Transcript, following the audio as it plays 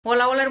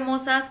Hola, hola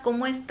hermosas,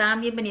 ¿cómo están?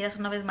 Bienvenidas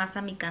una vez más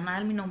a mi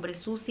canal. Mi nombre es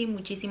Susy,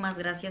 muchísimas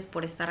gracias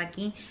por estar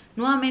aquí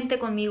nuevamente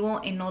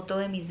conmigo en otro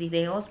de mis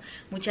videos.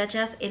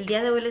 Muchachas, el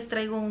día de hoy les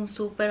traigo un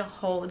super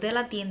haul de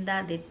la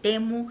tienda de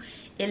Temu.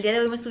 El día de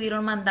hoy me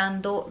estuvieron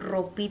mandando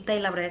ropita y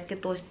la verdad es que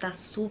todo está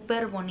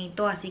súper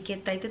bonito, así que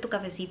tráete tu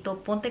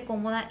cafecito, ponte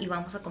cómoda y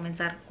vamos a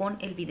comenzar con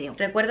el video.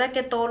 Recuerda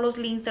que todos los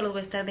links te los voy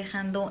a estar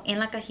dejando en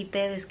la cajita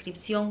de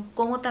descripción,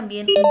 como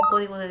también un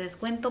código de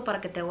descuento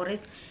para que te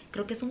ahorres,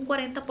 creo que es un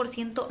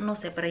 40%, no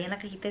sé, pero ahí en la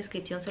cajita de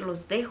descripción se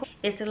los dejo.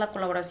 Esta es la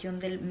colaboración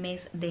del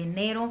mes de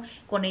enero.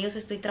 Con ellos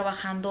estoy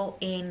trabajando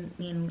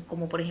en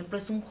como por ejemplo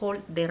es un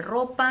haul de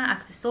ropa,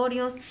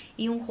 accesorios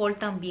y un haul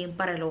también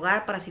para el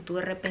hogar, para si tú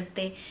de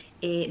repente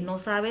no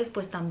sabes,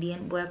 pues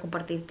también voy a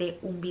compartirte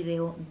un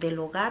video del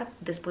hogar.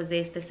 Después de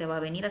este se va a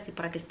venir, así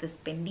para que estés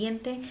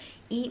pendiente.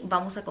 Y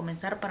vamos a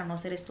comenzar para no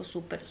hacer esto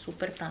súper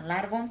tan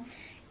largo.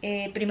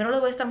 Primero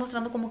les voy a estar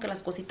mostrando como que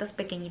las cositas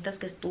pequeñitas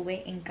que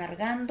estuve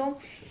encargando.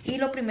 Y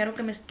lo primero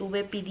que me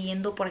estuve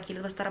pidiendo, por aquí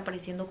les va a estar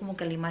apareciendo como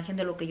que la imagen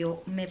de lo que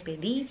yo me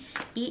pedí.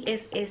 Y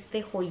es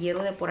este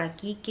joyero de por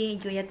aquí, que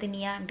yo ya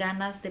tenía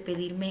ganas de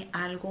pedirme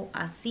algo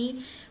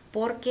así,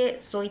 porque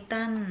soy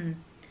tan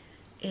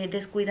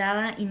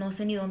descuidada y no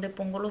sé ni dónde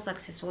pongo los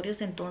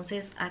accesorios.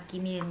 Entonces aquí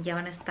miren, ya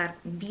van a estar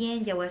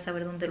bien, ya voy a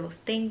saber dónde los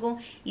tengo.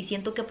 Y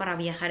siento que para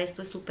viajar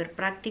esto es súper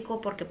práctico,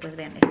 porque pues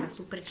vean, está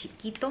súper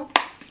chiquito.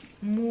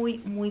 Muy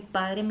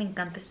padre, me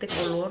encanta este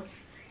color.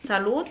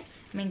 Salud,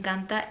 me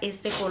encanta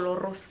este color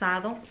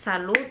rosado.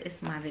 Salud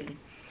es Madeline.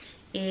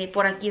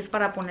 Por aquí es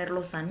para poner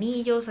los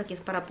anillos, aquí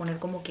es para poner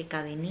como que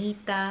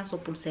cadenitas o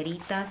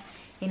pulseritas.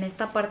 En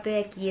esta parte de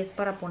aquí es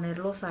para poner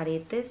los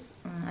aretes.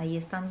 Ahí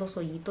están los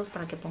hoyitos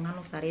para que pongan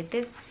los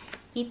aretes.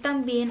 Y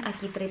también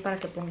aquí trae para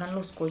que pongan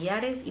los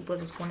collares y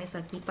pues los pones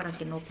aquí para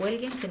que no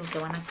cuelguen, sino que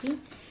van aquí.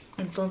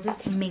 Entonces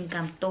me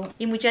encantó.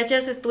 Y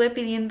muchachas, estuve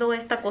pidiendo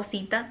esta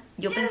cosita.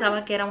 Yo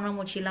pensaba que era una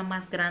mochila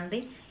más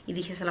grande y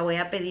dije, se la voy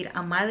a pedir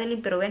a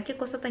Madeline, pero vean qué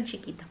cosa tan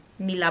chiquita.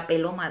 Ni la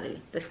peló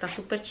Madeline, está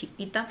súper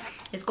chiquita.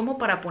 Es como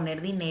para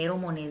poner dinero,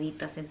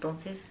 moneditas.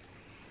 Entonces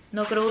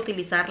no creo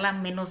utilizarla,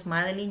 menos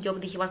Madeline. Yo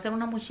dije, va a ser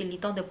una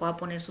mochilita donde pueda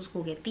poner sus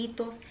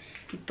juguetitos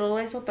y todo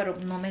eso, pero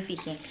no me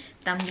fijé.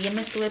 También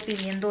me estuve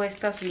pidiendo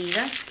estas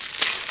ligas,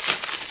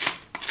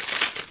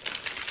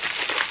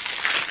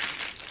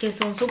 que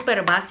son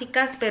súper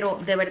básicas, pero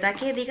de verdad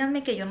que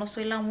díganme que yo no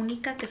soy la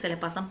única que se le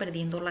pasan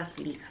perdiendo las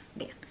ligas.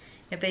 Vean,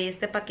 me pedí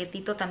este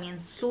paquetito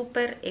también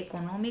súper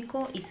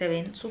económico y se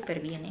ven súper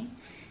bien, ¿eh?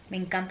 Me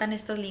encantan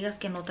estas ligas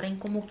que no traen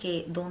como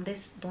que dónde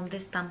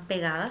están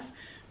pegadas,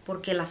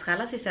 porque las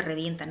jalas y se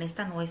revientan.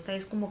 Esta no, esta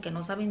es como que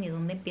no saben ni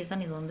dónde empieza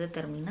ni dónde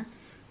termina.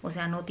 O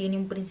sea, no tiene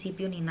un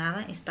principio ni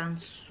nada. Están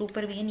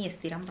súper bien y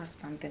estiran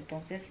bastante.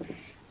 Entonces,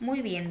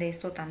 muy bien de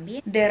esto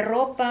también. De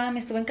ropa me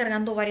estuve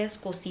encargando varias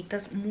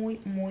cositas muy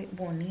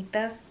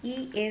bonitas.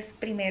 Y es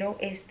primero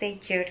este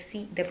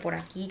jersey de por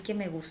aquí, que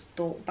me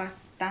gustó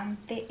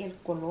bastante el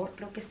color.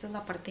 Creo que esta es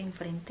la parte de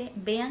enfrente.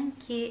 Vean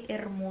qué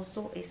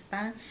hermoso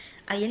está.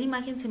 Ahí en la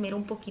imagen se mira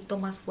un poquito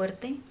más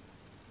fuerte.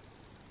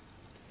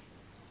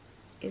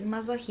 Es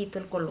más bajito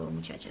el color,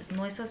 muchachas.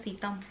 No es así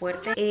tan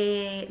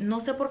fuerte.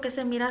 No sé por qué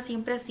se mira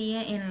siempre así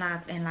en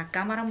la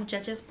cámara,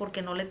 muchachas.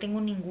 Porque no le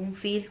tengo ningún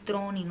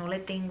filtro, ni no le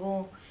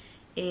tengo...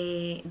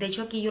 de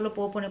hecho aquí yo lo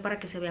puedo poner para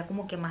que se vea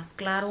como que más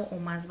claro o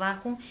más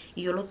bajo.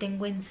 Y yo lo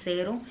tengo en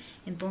 0.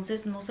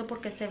 Entonces no sé por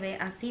qué se ve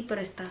así,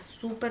 pero está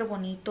súper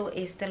bonito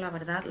la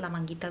verdad. La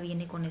manguita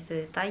viene con este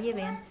detalle,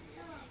 vean.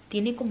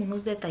 Tiene como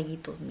unos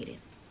detallitos, miren.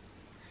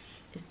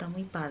 Está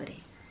muy padre.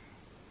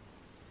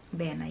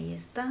 Vean, ahí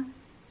está.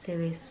 Se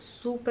ve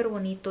súper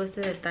bonito este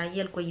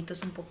detalle. El cuellito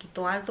es un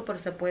poquito alto, pero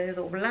se puede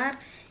doblar.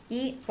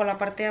 Y por la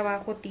parte de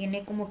abajo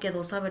tiene como que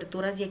 2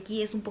 aberturas. Y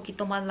aquí es un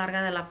poquito más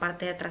larga de la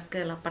parte de atrás que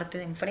de la parte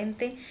de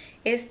enfrente.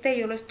 Este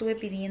yo lo estuve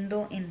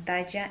pidiendo en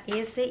talla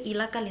S y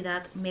la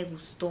calidad me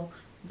gustó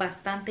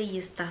bastante. Y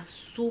está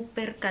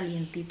súper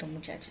calientito,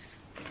 muchachas.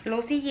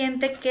 Lo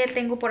siguiente que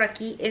tengo por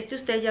aquí,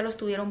 ustedes ya lo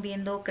estuvieron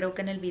viendo creo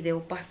que en el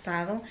video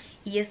pasado,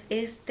 y es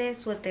este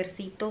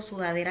suétercito,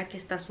 sudadera, que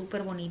está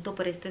súper bonito,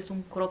 pero este es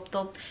un crop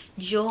top.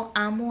 Yo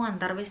amo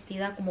andar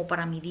vestida como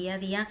para mi día a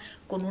día,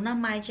 con una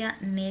malla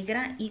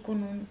negra y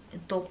con un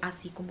top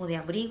así como de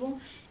abrigo.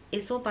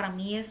 Eso para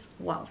mí es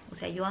wow, o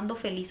sea, yo ando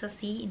feliz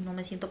así y no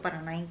me siento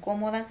para nada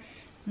incómoda.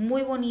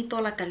 Muy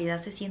bonito, la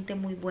calidad se siente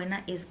muy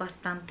buena, es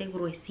bastante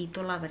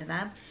gruesito la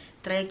verdad.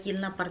 Trae aquí en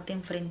la parte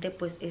enfrente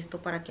pues esto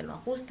para que lo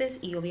ajustes,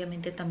 y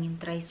obviamente también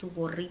trae su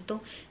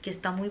gorrito que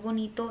está muy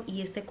bonito,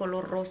 y este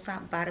color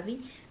rosa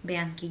Barbie,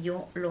 vean que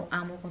yo lo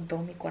amo con todo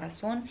mi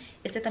corazón.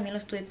 Este también lo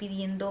estuve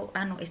pidiendo,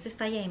 no, este es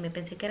talla M,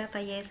 pensé que era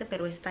talla S,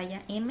 pero es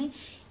talla M.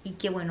 Y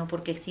qué bueno,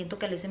 porque siento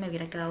que el S me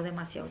hubiera quedado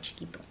demasiado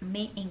chiquito.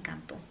 Me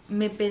encantó.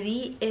 Me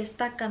pedí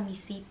esta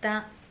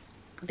camisita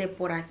de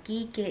por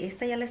aquí, que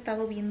esta ya la he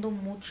estado viendo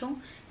mucho.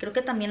 Creo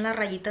que también las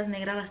rayitas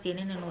negras las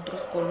tienen en otros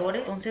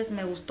colores, entonces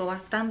me gustó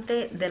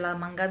bastante. De la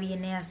manga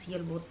viene así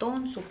el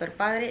botón, súper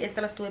padre.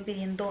 Esta la estuve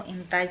pidiendo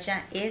en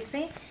talla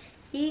S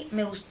Y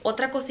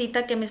otra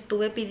cosita que me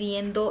estuve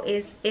pidiendo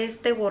es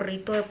este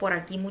gorrito de por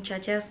aquí,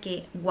 muchachas,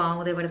 que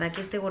wow, de verdad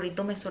que este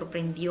gorrito me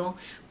sorprendió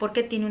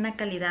porque tiene una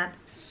calidad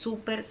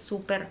súper,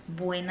 súper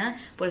buena.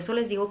 Por eso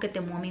les digo que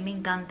Temu a mí me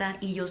encanta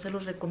y yo se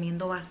los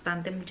recomiendo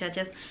bastante,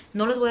 muchachas.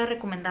 No les voy a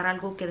recomendar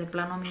algo que de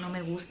plano a mí no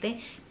me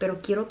guste,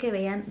 pero quiero que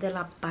vean de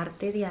la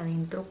parte de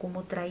adentro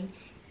cómo trae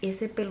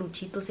ese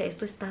peluchito. O sea,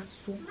 esto está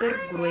súper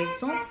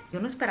grueso. Yo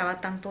no esperaba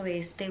tanto de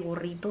este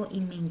gorrito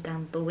y me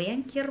encantó.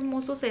 Vean qué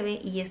hermoso se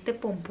ve, y este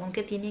pompón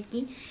que tiene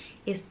aquí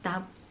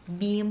está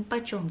bien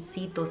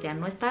pachoncito. O sea,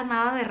 no está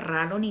nada de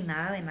raro ni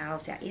nada de nada. O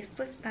sea,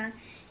 esto está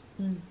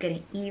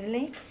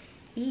increíble.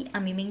 Y a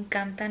mí me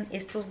encantan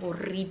estos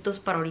gorritos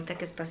para ahorita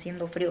que está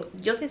haciendo frío.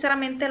 Yo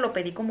sinceramente lo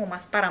pedí como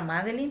más para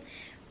Madeline,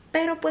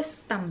 pero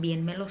pues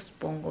también me los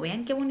pongo.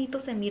 Vean qué bonito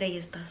se mira y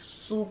está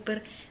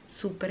súper,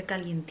 súper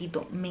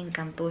calientito. Me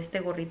encantó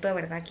este gorrito, de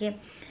verdad que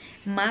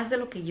más de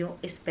lo que yo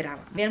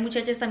esperaba. Vean,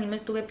 muchachas, también me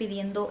estuve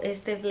pidiendo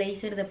este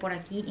blazer de por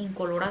aquí en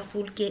color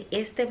azul, que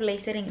este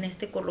blazer en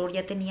este color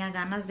ya tenía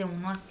ganas de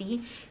uno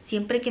así.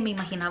 Siempre que me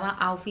imaginaba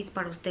outfits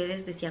para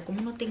ustedes decía,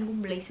 ¿cómo no tengo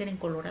un blazer en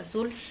color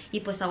azul? Y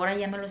pues ahora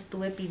ya me lo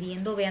estuve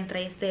pidiendo. Vean,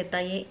 trae este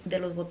detalle de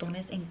los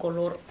botones en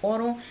color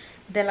oro.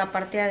 De la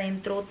parte de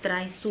adentro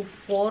trae su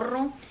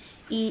forro.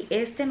 Y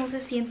este no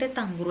se siente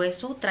tan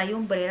grueso, trae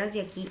hombreras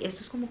de aquí.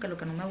 Esto es como que lo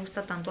que no me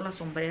gusta tanto, las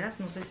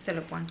hombreras. No sé si se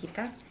lo puedan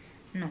quitar.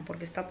 No,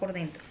 porque está por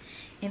dentro.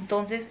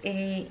 Entonces,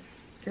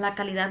 la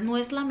calidad no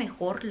es la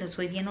mejor, les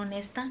soy bien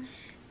honesta.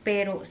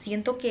 Pero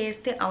siento que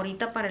este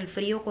ahorita para el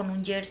frío con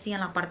un jersey en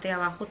la parte de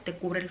abajo te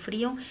cubre el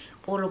frío.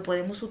 O lo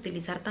podemos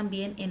utilizar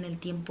también en el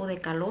tiempo de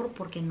calor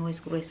porque no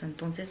es grueso.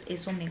 Entonces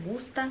eso me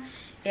gusta.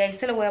 A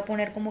este le voy a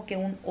poner como que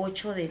un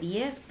 8 de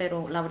 10.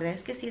 Pero la verdad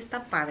es que sí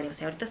está padre. O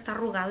sea, ahorita está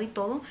arrugado y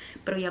todo,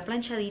 pero ya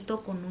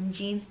planchadito con un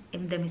jeans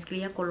de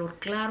mezclilla color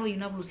claro y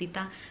una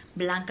blusita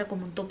blanca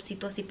como un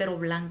topcito así, pero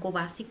blanco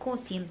básico.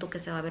 Siento que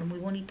se va a ver muy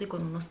bonito y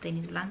con unos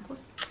tenis blancos.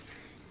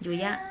 Yo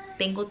ya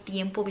tengo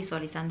tiempo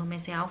visualizándome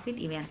ese outfit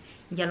y vean,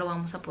 ya lo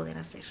vamos a poder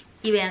hacer.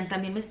 Y vean,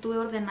 también me estuve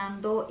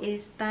ordenando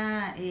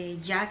esta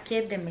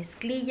jacket de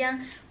mezclilla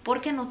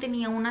porque no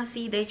tenía una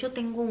así. De hecho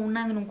tengo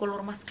una en un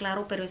color más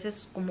claro, pero ese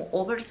es como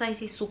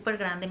oversize y súper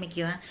grande. Me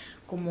queda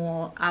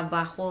como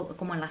abajo,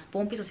 como en las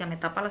pompis, o sea, me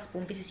tapa las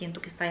pompis y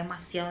siento que está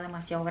demasiado,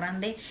 demasiado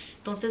grande.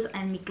 Entonces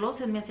en mi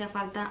closet me hacía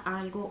falta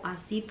algo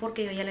así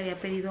porque yo ya le había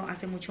pedido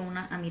hace mucho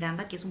una a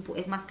Miranda, que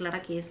es más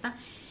clara que esta.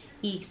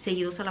 Y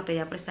seguido se la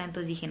pedía prestada,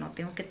 entonces dije, no,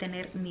 tengo que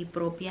tener mi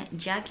propia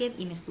jacket.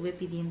 Y me estuve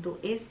pidiendo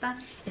esta.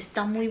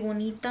 Está muy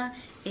bonita.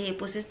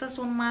 Pues estas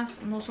son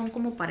más, no son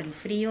como para el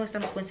frío.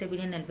 Estas nos pueden servir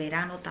en el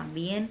verano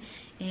también.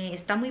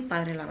 Está muy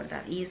padre, la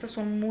verdad. Y estas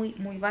son muy,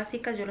 muy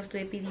básicas. Yo lo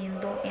estuve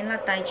pidiendo en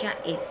la talla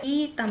S.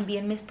 Y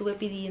también me estuve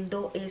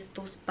pidiendo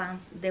estos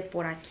pants de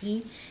por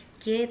aquí,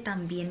 que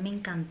también me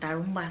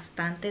encantaron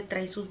bastante.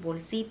 Trae sus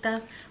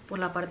bolsitas. Por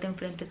la parte de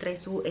enfrente trae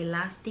su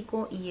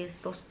elástico. Y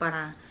estos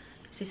para...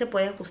 sí se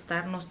puede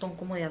ajustar, no son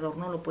como de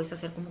adorno, lo puedes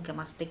hacer como que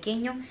más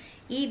pequeño.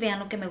 Y vean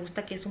lo que me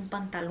gusta, que es un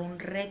pantalón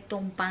recto,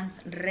 un pants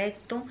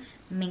recto.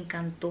 Me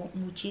encantó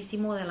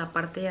muchísimo. De la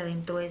parte de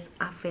adentro es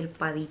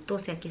afelpadito, o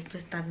sea que esto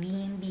está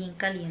bien, bien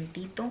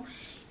calientito.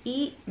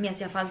 Y me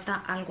hacía falta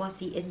algo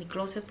así en mi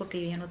closet porque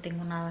yo ya no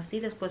tengo nada así.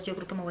 Después yo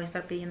creo que me voy a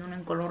estar pidiendo uno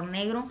en color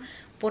negro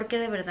porque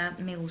de verdad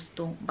me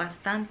gustó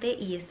bastante.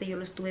 Y este yo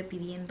lo estuve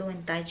pidiendo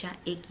en talla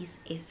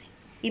XS.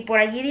 Y por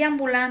allí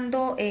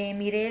deambulando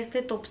miré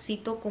este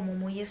topcito como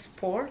muy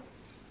sport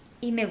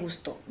y me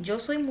gustó. Yo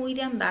soy muy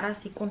de andar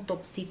así con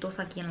topsitos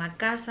aquí en la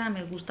casa.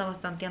 Me gusta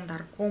bastante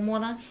andar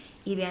cómoda.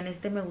 Y vean,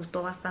 este me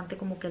gustó bastante,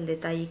 como que el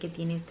detalle que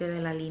tiene este de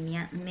la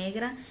línea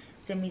negra.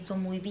 Se me hizo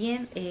muy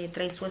bien.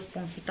 Trae su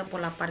esponjita por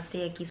la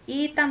parte X.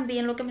 Y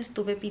también lo que me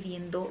estuve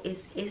pidiendo es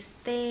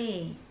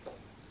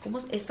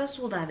esta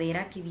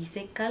sudadera que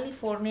dice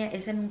California.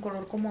 Es en un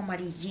color como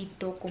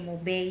amarillito, como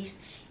beige.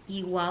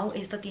 Y wow,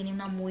 esta tiene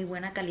una muy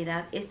buena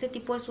calidad. Este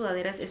tipo de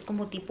sudaderas es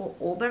como tipo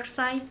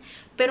oversize,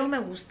 pero me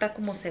gusta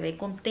como se ve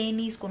con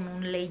tenis, con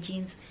un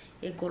leggings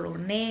color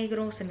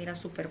negro. Se mira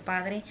súper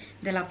padre.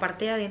 De la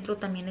parte de adentro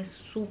también es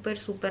súper,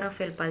 súper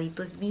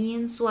afelpadito. Es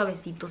bien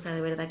suavecito. O sea,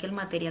 de verdad que el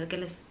material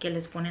que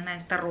les ponen a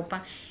esta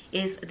ropa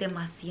es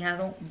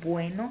demasiado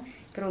bueno.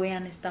 Pero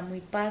vean, está muy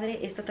padre.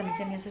 Esta también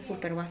se me hace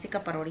súper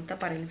básica para ahorita,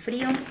 para el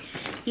frío.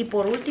 Y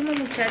por último,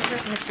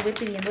 muchachas, me estuve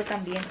pidiendo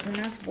también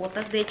unas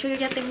botas. De hecho, yo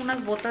ya tengo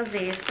unas botas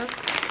de estas,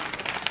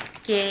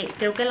 que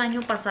creo que el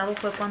año pasado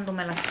fue cuando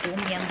me las estuvo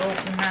enviando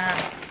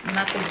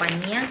una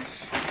compañía.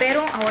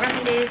 Pero ahora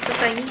miré estas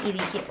ahí y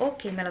dije,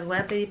 ok, me las voy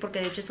a pedir porque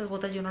de hecho estas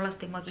botas yo no las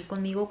tengo aquí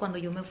conmigo. Cuando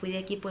yo me fui de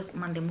aquí pues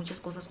mandé muchas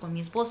cosas con mi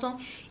esposo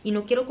y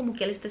no quiero como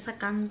que él esté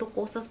sacando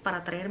cosas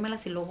para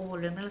traérmelas y luego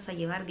volvérmelas a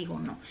llevar. Digo,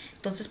 no.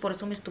 Entonces por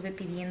eso me estuve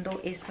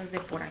pidiendo estas de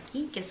por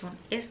aquí, que son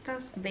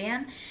estas.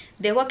 Vean,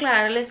 debo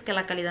aclararles que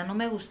la calidad no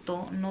me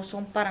gustó, no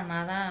son para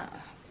nada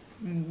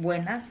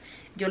buenas.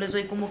 Yo les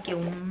doy como que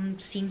un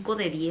 5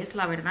 de 10,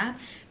 la verdad.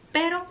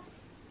 Pero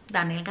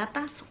dan el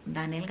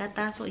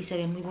gatazo y se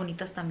ven muy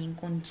bonitas también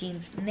con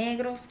jeans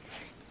negros,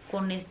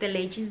 con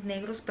leggings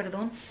negros,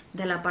 perdón.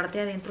 De la parte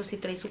de adentro sí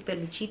trae su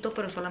peluchito,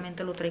 pero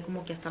solamente lo trae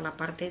como que hasta la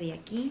parte de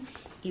aquí.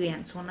 Y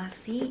vean, son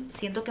así.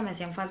 Siento que me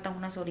hacían falta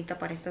unas ahorita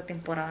para esta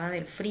temporada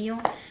del frío,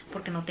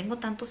 porque no tengo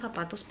tantos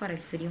zapatos para el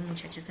frío,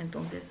 muchachas.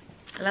 Entonces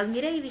las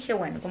miré y dije,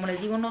 bueno, como les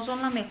digo, no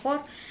son la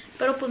mejor,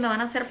 pero pues me van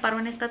a hacer paro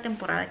en esta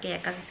temporada que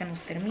ya casi se nos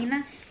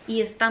termina.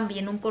 Y es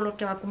también un color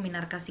que va a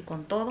combinar casi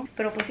con todo.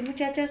 Pero pues sí,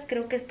 muchachas,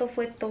 creo que esto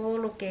fue todo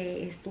lo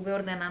que estuve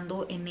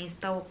ordenando en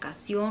esta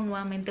ocasión.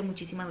 Nuevamente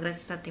muchísimas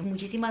gracias a Temu.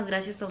 Muchísimas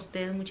gracias a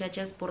ustedes,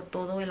 muchachas, por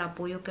todo el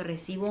apoyo que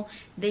recibo.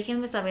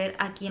 Déjenme saber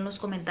aquí en los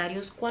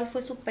comentarios cuál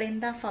fue su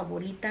prenda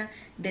favorita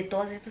de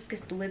todas estas que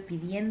estuve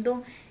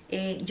pidiendo.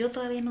 Yo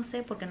todavía no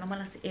sé porque no me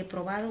las he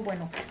probado.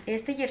 Bueno,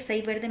 este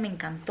jersey verde me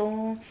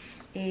encantó.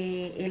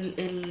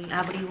 El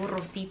abrigo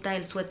rosita,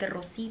 el suéter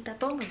rosita,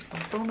 todo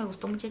me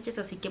gustó, muchachas.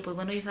 Así que pues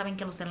bueno, ya saben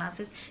que los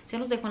enlaces se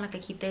los dejo en la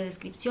cajita de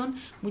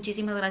descripción.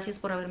 Muchísimas gracias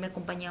por haberme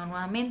acompañado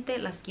nuevamente,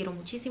 las quiero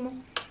muchísimo,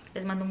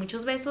 les mando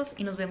muchos besos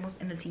y nos vemos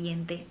en el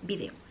siguiente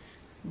video.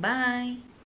 Bye.